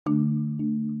Have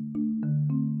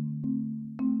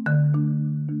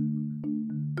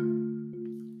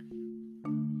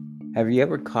you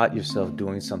ever caught yourself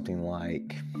doing something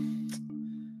like,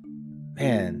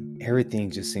 man,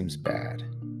 everything just seems bad?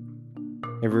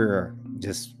 Ever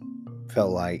just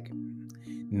felt like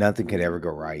nothing could ever go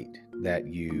right? That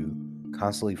you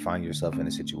constantly find yourself in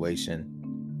a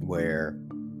situation where,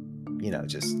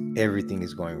 just everything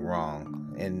is going wrong.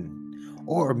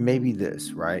 Or maybe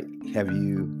this, right? Have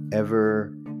you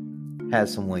ever had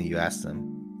someone you ask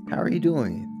them, how are you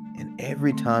doing? And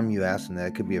every time you ask them that,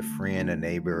 it could be a friend, a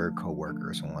neighbor, a coworker,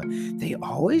 or someone, they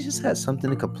always just had something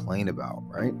to complain about,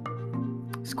 right?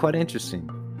 It's quite interesting.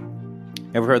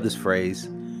 Ever heard this phrase,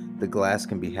 the glass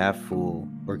can be half full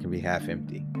or it can be half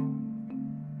empty?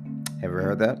 Ever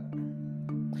heard that?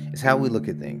 It's how we look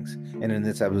at things. And in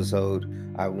this episode,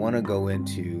 I want to go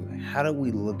into how do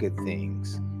we look at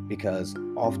things, because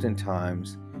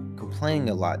oftentimes complaining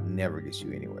a lot never gets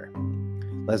you anywhere.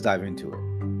 Let's dive into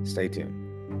it. Stay tuned.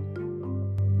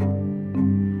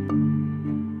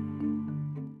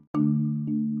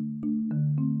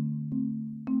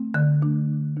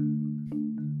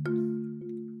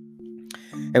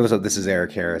 Hey, what's up? This is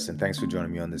Eric Harris, and thanks for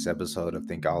joining me on this episode of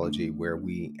Thinkology, where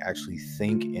we actually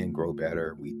think and grow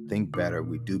better. We think better,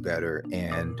 we do better,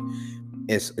 and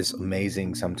it's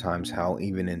amazing sometimes how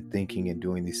even in thinking and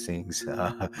doing these things,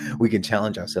 we can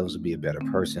challenge ourselves to be a better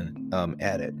person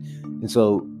at it. And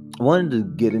so I wanted to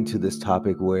get into this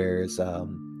topic where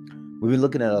we've been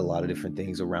looking at a lot of different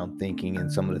things around thinking,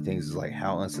 and some of the things is like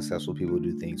how unsuccessful people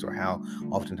do things, or how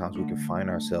oftentimes we can find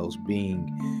ourselves being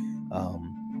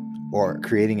or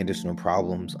creating additional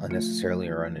problems unnecessarily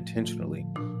or unintentionally.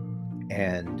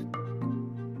 And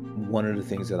one of the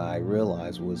things that I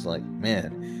realized was like,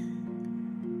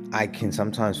 man, I can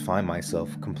sometimes find myself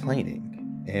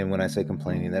complaining. And when I say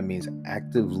complaining, that means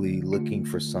actively looking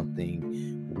for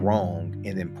something wrong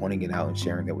and then pointing it out and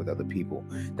sharing that with other people.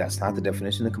 That's not the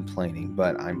definition of complaining,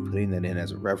 but I'm putting that in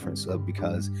as a reference of,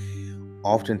 because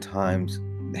oftentimes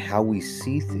how we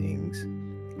see things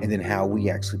and then how we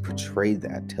actually portray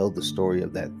that, tell the story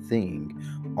of that thing,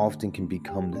 often can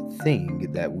become the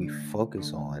thing that we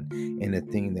focus on and the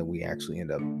thing that we actually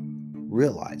end up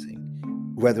realizing,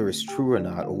 whether it's true or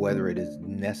not, or whether it is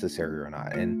necessary or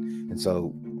not. And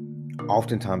so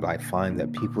oftentimes I find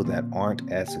that people that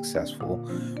aren't as successful,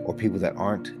 or people that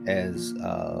aren't as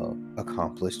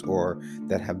accomplished, or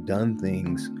that have done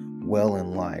things well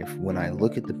in life, when I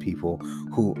look at the people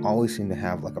who always seem to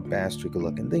have like a bad streak of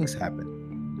luck, and things happen,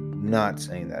 not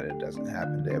saying that it doesn't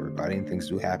happen to everybody, and things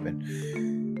do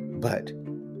happen. But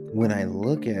when I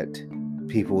look at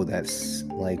people that's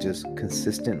like just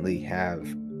consistently have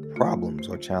problems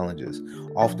or challenges,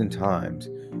 oftentimes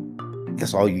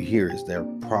that's all you hear is their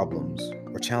problems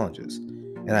or challenges.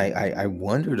 And I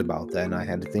wondered about that, and I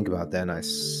had to think about that, and I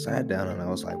sat down and I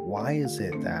was like, why is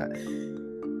it that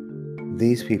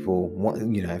these people, I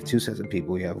have two sets of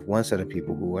people. You have one set of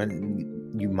people who are,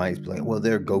 you might be like, well,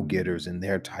 they're go-getters and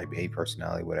they're type A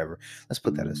personality, whatever. Let's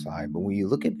put that aside. But when you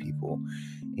look at people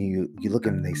and you look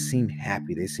at them, they seem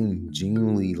happy. They seem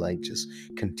genuinely like just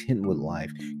content with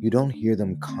life. You don't hear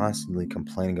them constantly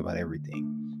complaining about everything.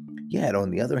 Yet,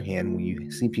 on the other hand, when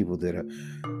you see people that are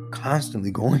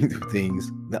constantly going through things,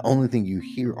 the only thing you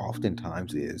hear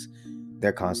oftentimes is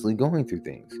they're constantly going through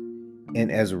things.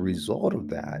 And as a result of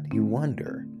that, you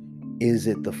wonder, is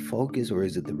it the focus or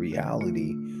is it the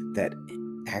reality that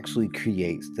actually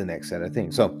creates the next set of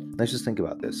things? So let's just think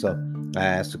about this. So I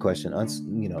asked the question,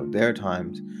 there are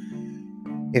times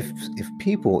if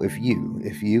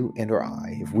you and or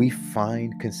I, if we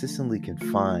seem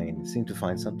to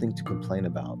find something to complain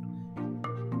about,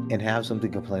 and have something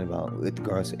to complain about with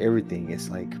regards to everything, it's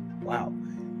like, wow,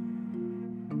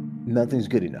 nothing's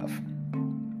good enough.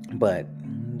 But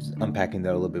unpacking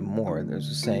that a little bit more, there's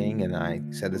a saying, and I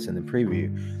said this in the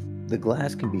preview, the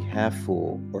glass can be half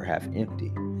full or half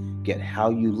empty. Yet how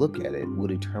you look at it will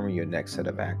determine your next set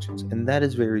of actions. And that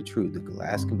is very true. The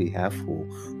glass can be half full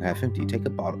or half empty. Take a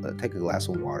glass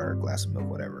of water, a glass of milk,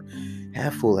 whatever.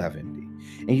 Half full, half empty.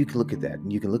 And you can look at that.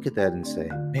 And you can look at that and say,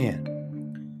 man,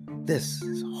 this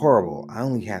is horrible. I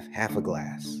only have half a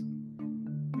glass.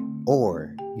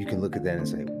 Or you can look at that and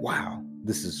say, wow,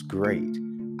 this is great.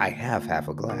 I have half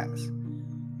a glass.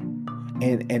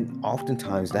 And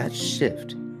oftentimes that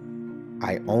shift,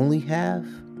 I only have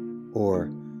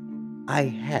or I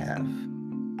have,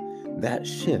 that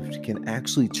shift can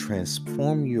actually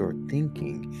transform your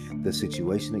thinking, the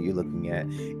situation that you're looking at,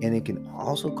 and it can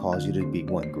also cause you to be,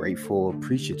 one, grateful,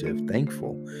 appreciative,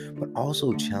 thankful, but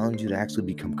also challenge you to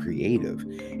actually become creative.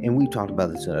 And we talked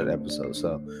about this in that episode,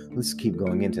 so let's keep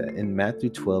going into it. In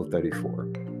Matthew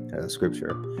 12:34,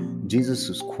 scripture, Jesus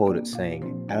was quoted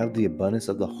saying, out of the abundance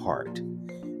of the heart,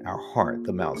 our heart,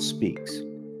 the mouth speaks.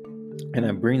 And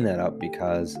I bring that up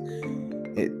because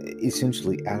it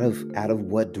essentially out of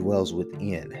what dwells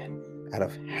within, out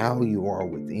of how you are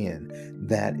within,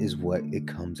 that is what it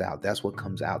comes out. That's what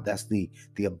comes out. That's the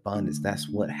abundance. That's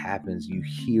what happens. You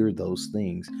hear those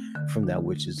things from that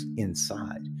which is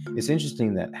inside. It's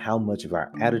interesting that how much of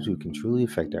our attitude can truly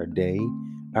affect our day,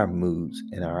 our moods,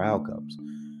 and our outcomes.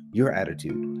 Your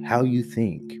attitude, how you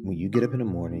think when you get up in the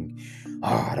morning,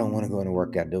 oh, I don't want to go into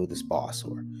work, got to deal with this boss,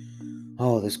 or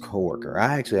oh, this coworker.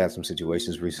 I actually had some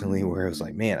situations recently where it was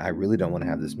like, man, I really don't want to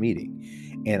have this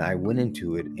meeting. And I went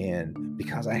into it, and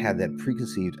because I had that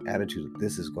preconceived attitude that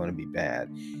this is going to be bad,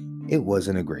 it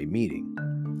wasn't a great meeting.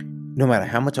 No matter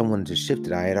how much I wanted to shift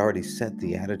it, I had already set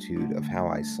the attitude of how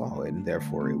I saw it, and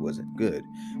therefore it wasn't good.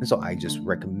 And so I just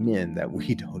recommend that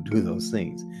we don't do those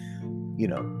things. You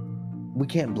know, we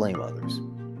can't blame others.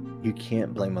 You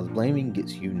can't blame others. Blaming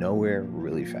gets you nowhere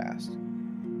really fast.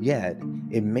 Yet,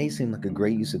 it may seem like a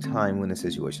great use of time when the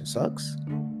situation sucks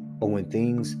or when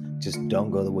things just don't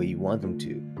go the way you want them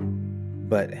to.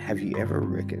 But have you ever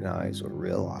recognized or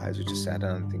realized or just sat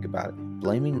down and think about it?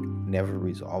 Blaming never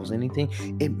resolves anything.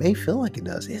 It may feel like it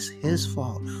does. It's his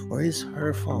fault or it's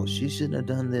her fault. She shouldn't have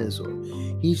done this or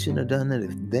he shouldn't have done that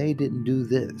if they didn't do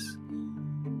this.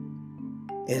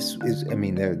 There's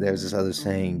this other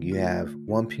saying, you have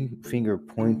one finger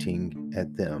pointing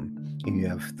at them and you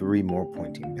have three more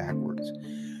pointing backwards.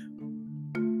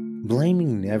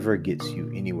 Blaming never gets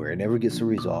you anywhere. It never gets a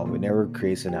resolve. It never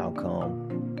creates an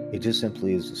outcome. It just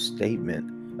simply is a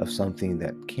statement of something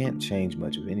that can't change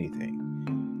much of anything.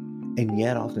 And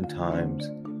yet, oftentimes,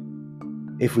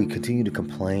 if we continue to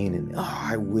complain and, oh,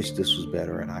 I wish this was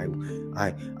better, and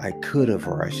I could have,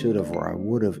 or I should have, or I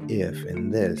would have if,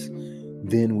 and this,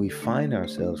 then we find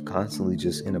ourselves constantly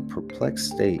just in a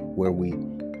perplexed state where we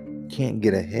can't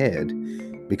get ahead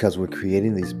because we're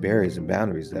creating these barriers and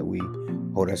boundaries that we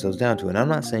hold ourselves down to. And I'm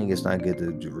not saying it's not good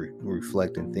to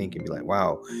reflect and think and be like,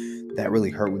 wow, that really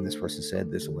hurt when this person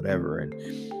said this or whatever, and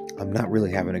I'm not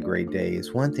really having a great day.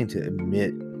 It's one thing to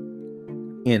admit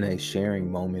in a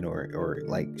sharing moment or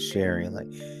like sharing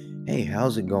like, hey,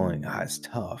 how's it going? It's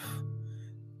tough.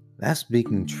 That's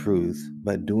speaking truth,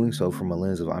 but doing so from a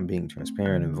lens of I'm being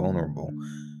transparent and vulnerable.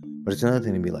 But it's another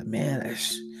thing to be like, man,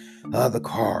 the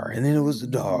car, and then it was the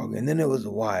dog, and then it was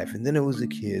the wife, and then it was the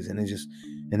kids, and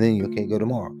then you can't go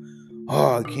tomorrow.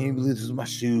 Oh, I can't believe this is my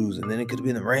shoes, and then it could have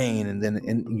been the rain,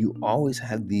 and you always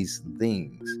have these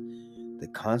things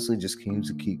that constantly just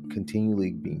keep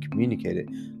continually being communicated.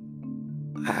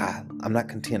 I'm not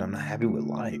content. I'm not happy with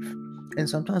life, and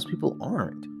sometimes people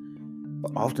aren't.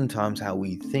 But oftentimes how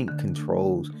we think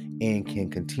controls and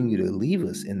can continue to leave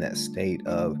us in that state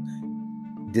of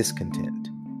discontent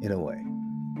in a way.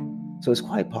 So it's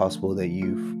quite possible that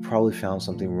you've probably found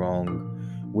something wrong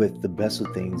with the best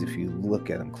of things if you look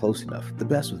at them close enough. The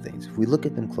best of things, if we look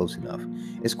at them close enough,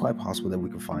 it's quite possible that we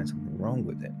can find something wrong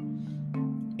with it.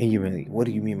 And you're like, what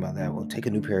do you mean by that? Well, take a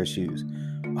new pair of shoes.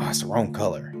 Oh, it's the wrong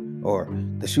color. Or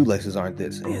the shoelaces aren't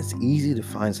this. And it's easy to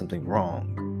find something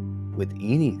wrong with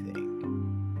anything.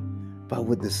 But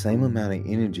with the same amount of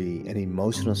energy and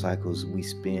emotional cycles we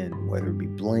spend, whether it be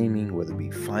blaming, whether it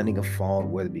be finding a fault,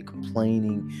 whether it be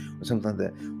complaining or something like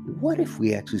that, what if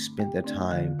we actually spent that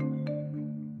time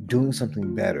doing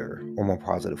something better or more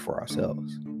positive for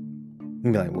ourselves?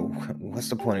 You'd be like, well, what's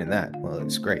the point in that? Well,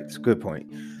 it's great. It's a good point.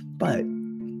 But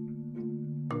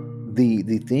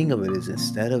the thing of it is,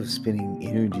 instead of spending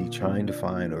energy trying to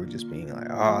find or just being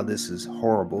like, this is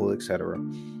horrible, etc.,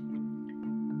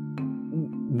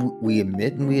 we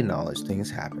admit and we acknowledge things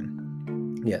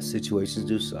happen. Yes, situations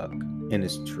do suck, and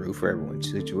it's true for everyone.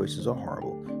 Situations are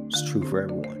horrible. It's true for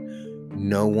everyone.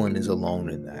 No one is alone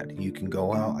in that. You can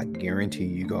go out, I guarantee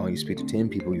you go out and you speak to 10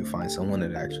 people, you'll find someone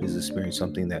that actually has experienced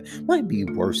something that might be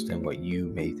worse than what you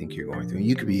may think you're going through.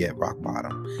 You could be at rock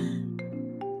bottom,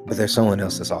 but there's someone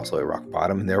else that's also at rock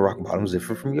bottom, and their rock bottom is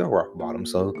different from your rock bottom.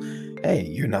 So, hey,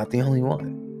 you're not the only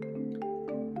one.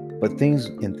 But things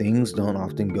don't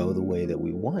often go the way that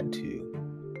we want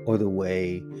to, or the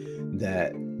way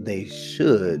that they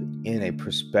should, in a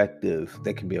perspective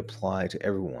that can be applied to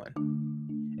everyone.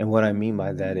 And what I mean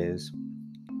by that is,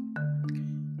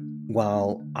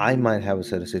 while I might have a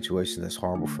set of situations that's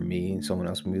horrible for me, and someone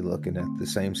else may be looking at the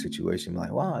same situation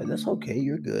like, wow, that's okay,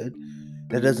 you're good.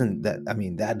 That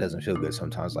doesn't feel good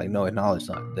sometimes. Like, no, acknowledge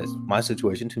that's my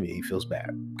situation. To me feels bad.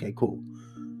 Okay, cool.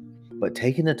 But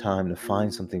taking the time to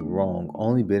find something wrong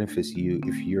only benefits you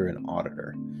if you're an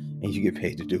auditor and you get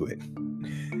paid to do it.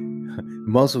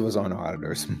 Most of us aren't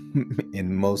auditors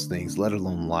in most things, let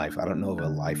alone life. I don't know of a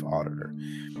life auditor.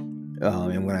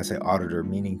 And when I say auditor,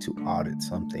 meaning to audit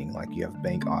something, like you have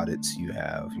bank audits, you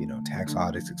have, tax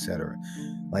audits, etc.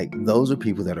 Like those are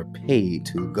people that are paid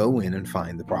to go in and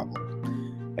find the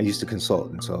problem. I used to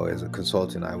consult, and so as a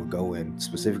consultant, I would go in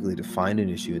specifically to find an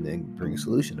issue and then bring a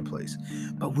solution in place.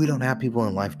 But we don't have people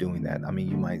in life doing that. I mean,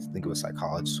 you might think of a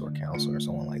psychologist or a counselor or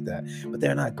someone like that, but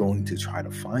they're not going to try to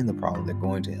find the problem. They're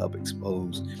going to help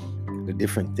expose the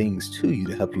different things to you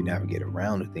to help you navigate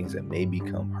around the things that may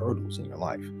become hurdles in your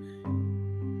life.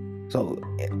 So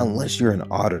unless you're an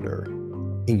auditor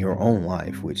in your own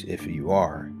life, which if you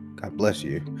are, God bless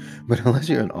you, but unless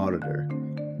you're an auditor,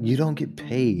 you don't get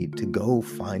paid to go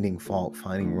finding fault,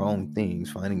 finding wrong things,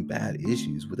 finding bad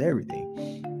issues with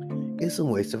everything. It's a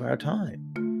waste of our time.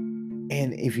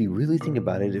 And if you really think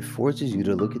about it, it forces you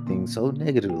to look at things so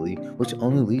negatively, which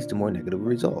only leads to more negative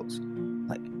results.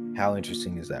 Like, how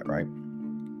interesting is that, right?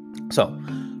 So,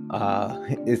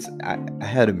 I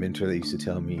had a mentor that used to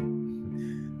tell me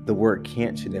the word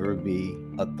can't should never be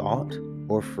a thought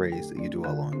or phrase that you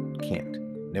dwell on. Can't.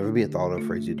 Never be a thought or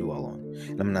phrase you dwell on.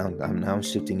 And I'm now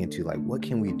shifting into like, what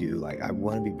can we do? Like, I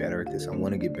want to be better at this. I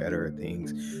want to get better at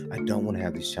things. I don't want to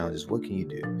have these challenges. What can you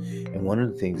do? And one of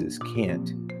the things is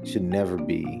can't should never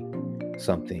be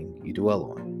something you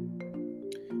dwell on.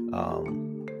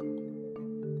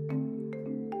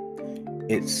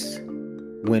 It's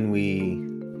when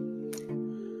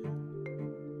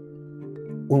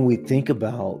we think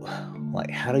about like,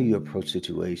 how do you approach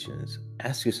situations?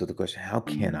 Ask yourself the question, how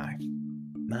can I?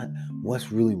 Not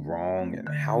what's really wrong and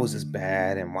how is this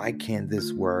bad and why can't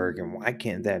this work and why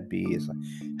can't that be? It's like,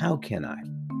 how can I?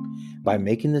 By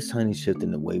making this tiny shift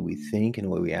in the way we think and the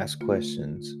way we ask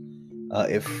questions,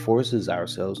 it forces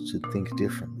ourselves to think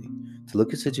differently, to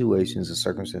look at situations and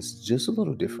circumstances just a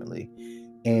little differently,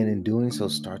 and in doing so,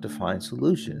 start to find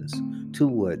solutions to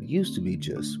what used to be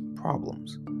just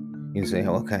problems. You say,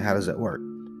 okay, how does that work?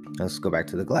 Let's go back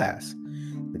to the glass.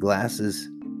 The glass is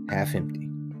half empty,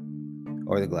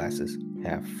 or the glass is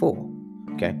half full,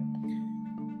 okay?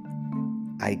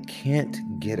 I can't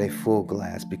get a full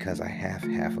glass because I have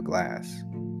half a glass.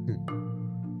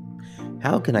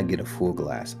 How can I get a full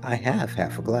glass? I have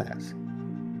half a glass.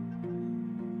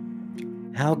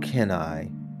 How can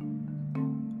I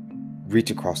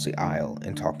reach across the aisle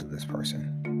and talk to this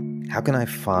person? How can I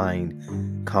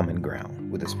find common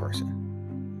ground with this person?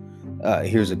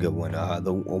 Here's a good one.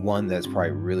 The one that's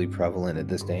probably really prevalent at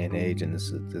this day and age, and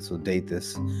this will date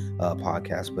this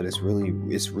podcast, but it's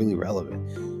really relevant.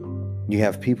 You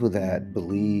have people that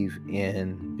believe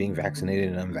in being vaccinated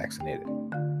and unvaccinated.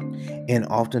 And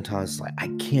oftentimes it's like, I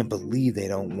can't believe they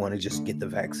don't want to just get the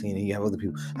vaccine. And you have other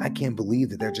people, I can't believe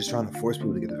that they're just trying to force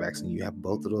people to get the vaccine. You have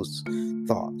both of those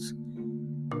thoughts.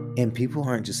 And people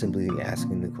aren't just simply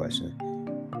asking the question,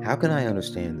 how can I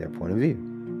understand their point of view?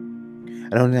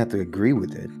 I don't have to agree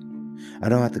with it. I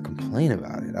don't have to complain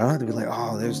about it. I don't have to be like,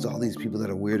 oh, there's all these people that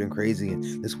are weird and crazy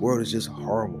and this world is just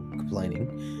horrible,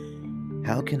 complaining.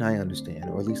 How can I understand,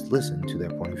 or at least listen to their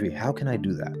point of view? How can I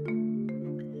do that?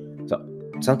 So,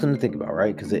 something to think about,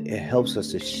 right? Because it helps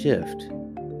us to shift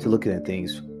to looking at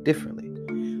things differently.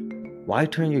 Why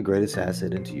turn your greatest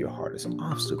asset into your hardest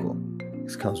obstacle?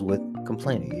 This comes with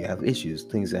complaining. You have issues,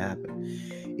 things that happen.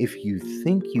 If you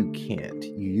think you can't,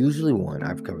 you usually want,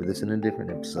 I've covered this in a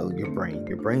different episode, your brain.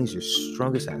 Your brain is your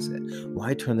strongest asset.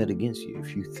 Why turn that against you?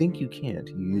 If you think you can't,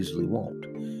 you usually won't.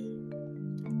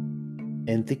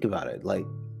 And think about it.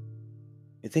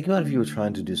 Think about if you were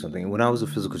trying to do something. When I was a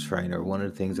physical trainer, one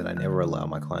of the things that I never allowed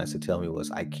my clients to tell me was,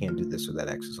 I can't do this or that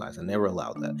exercise. I never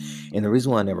allowed that. And the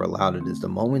reason why I never allowed it is the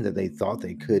moment that they thought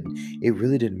they could, it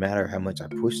really didn't matter how much I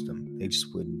pushed them. They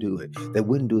just wouldn't do it. They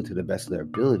wouldn't do it to the best of their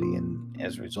ability. And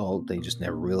as a result, they just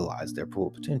never realized their full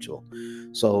potential.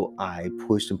 So I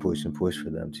pushed and pushed and pushed for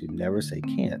them to never say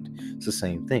can't. It's the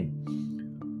same thing.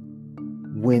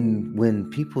 When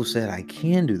people said, I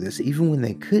can do this, even when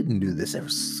they couldn't do this, there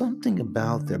was something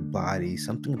about their body,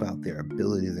 something about their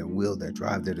ability, their will, their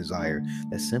drive, their desire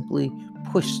that simply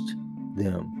pushed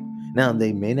them. Now,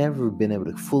 they may never have been able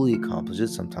to fully accomplish it.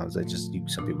 Sometimes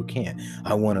some people can't.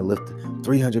 I want to lift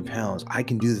 300 pounds. I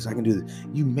can do this. I can do this.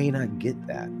 You may not get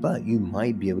that, but you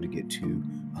might be able to get to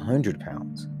 100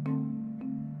 pounds.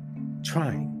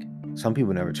 Trying. Some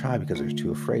people never try because they're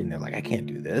too afraid and they're like, I can't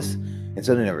do this. And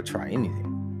so they never try anything.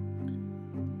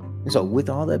 And so with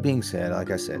all that being said,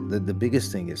 like I said, the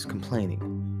biggest thing is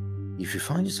complaining. If you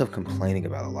find yourself complaining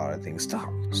about a lot of things,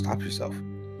 stop yourself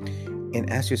and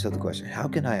ask yourself the question, how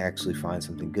can I actually find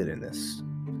something good in this?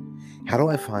 How do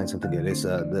I find something good? It's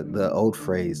the old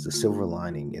phrase, the silver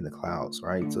lining in the clouds,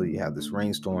 right? So you have this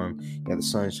rainstorm, you have the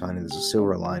sun shining, there's a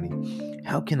silver lining.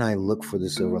 How can I look for the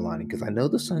silver lining? Because I know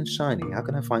the sun's shining. How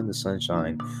can I find the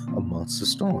sunshine amongst the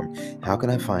storm? How can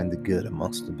I find the good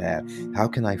amongst the bad? How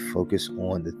can I focus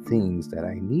on the things that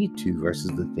I need to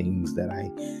versus the things that I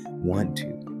want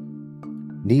to?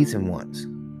 Needs and wants.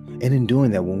 And in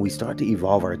doing that, when we start to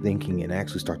evolve our thinking and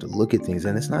actually start to look at things,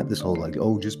 and it's not this whole like,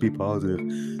 oh, just be positive.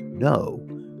 No,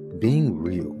 being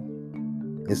real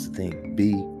is the thing.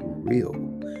 Be real.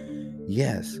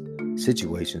 Yes,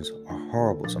 situations are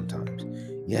horrible sometimes.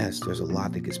 Yes, there's a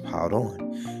lot that gets piled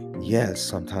on. Yes,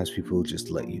 sometimes people will just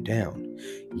let you down.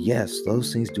 Yes,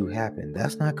 those things do happen.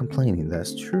 That's not complaining,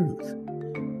 that's truth.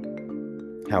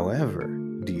 However,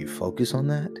 do you focus on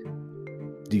that?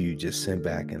 Do you just sit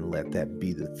back and let that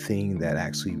be the thing that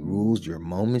actually rules your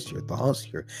moments, your thoughts?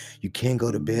 You can't go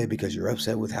to bed because you're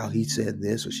upset with how he said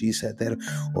this or she said that,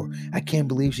 or I can't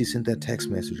believe she sent that text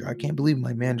message, or I can't believe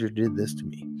my manager did this to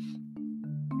me.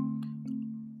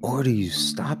 Or do you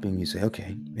stop and you say,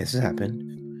 okay, this has happened.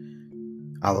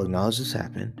 I'll acknowledge this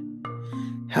happened.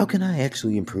 How can I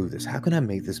actually improve this? How can I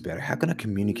make this better? How can I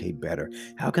communicate better?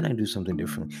 How can I do something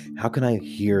differently? How can I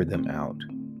hear them out?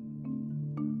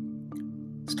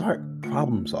 Start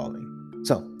problem solving.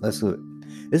 So let's do it.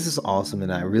 This is awesome,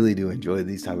 and I really do enjoy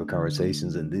these type of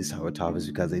conversations and these type of topics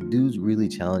because they do really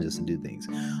challenge us to do things.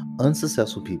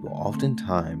 Unsuccessful people always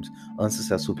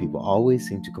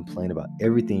seem to complain about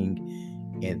everything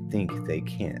and think they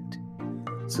can't.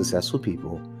 Successful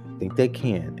people think they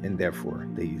can, and therefore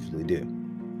they usually do.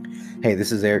 Hey,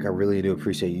 this is Eric. I really do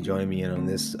appreciate you joining me in on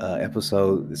this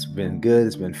episode. It's been good.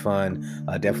 It's been fun.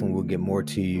 Definitely will get more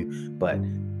to you, but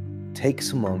take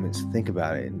some moments, think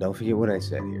about it, and don't forget what I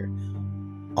said here.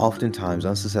 Oftentimes,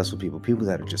 unsuccessful people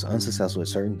that are just unsuccessful at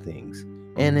certain things,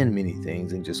 and in many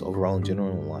things, and just overall in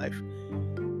general in life,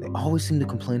 they always seem to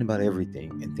complain about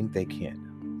everything and think they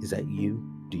can. Is that you?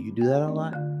 Do you do that a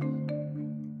lot?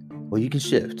 Well, you can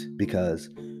shift, because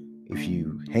if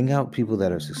you hang out with people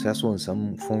that are successful in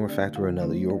some form or factor or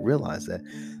another, you'll realize that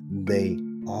they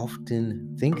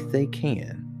often think they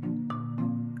can,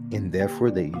 and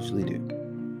therefore they usually do.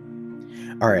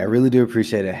 All right, I really do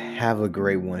appreciate it. Have a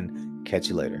great one. Catch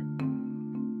you later.